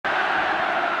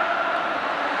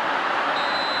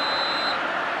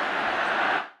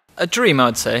A dream,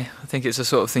 I'd say. I think it's the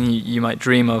sort of thing you might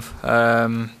dream of.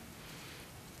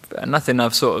 Nothing I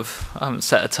haven't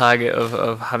set a target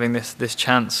of having this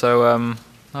chance. So I'm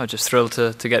just thrilled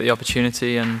to get the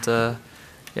opportunity, and yeah,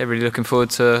 really looking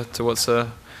forward to what's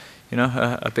a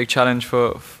big challenge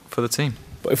for the team.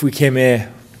 But if we came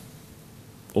here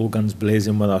all guns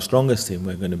blazing with our strongest team,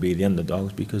 we're going to be the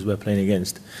underdogs because we're playing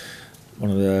against one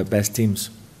of the best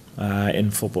teams in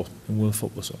football, in world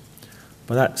football. So,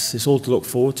 but it's all to look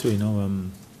forward to, you know.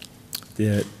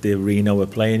 The arena we're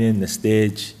playing in, the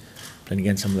stage, playing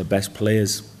against some of the best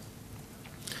players.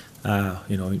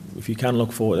 You know, if you can't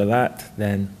look forward to that,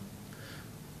 then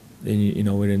you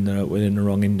know we're in the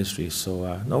wrong industry.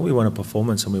 So no, we want a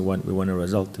performance and we want a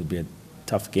result. It'll be a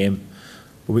tough game.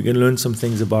 But we can learn some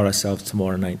things about ourselves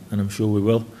tomorrow night, and I'm sure we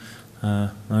will.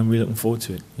 I'm really looking forward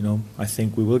to it. You know, I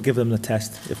think we will give them the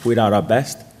test. If we're at our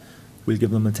best, we'll give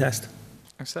them a test.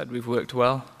 Like I said, we've worked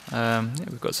well. Yeah,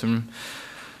 we've got some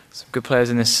good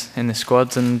players in this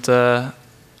squad, and yeah,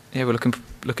 we're looking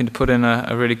to put in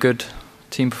a really good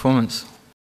team performance.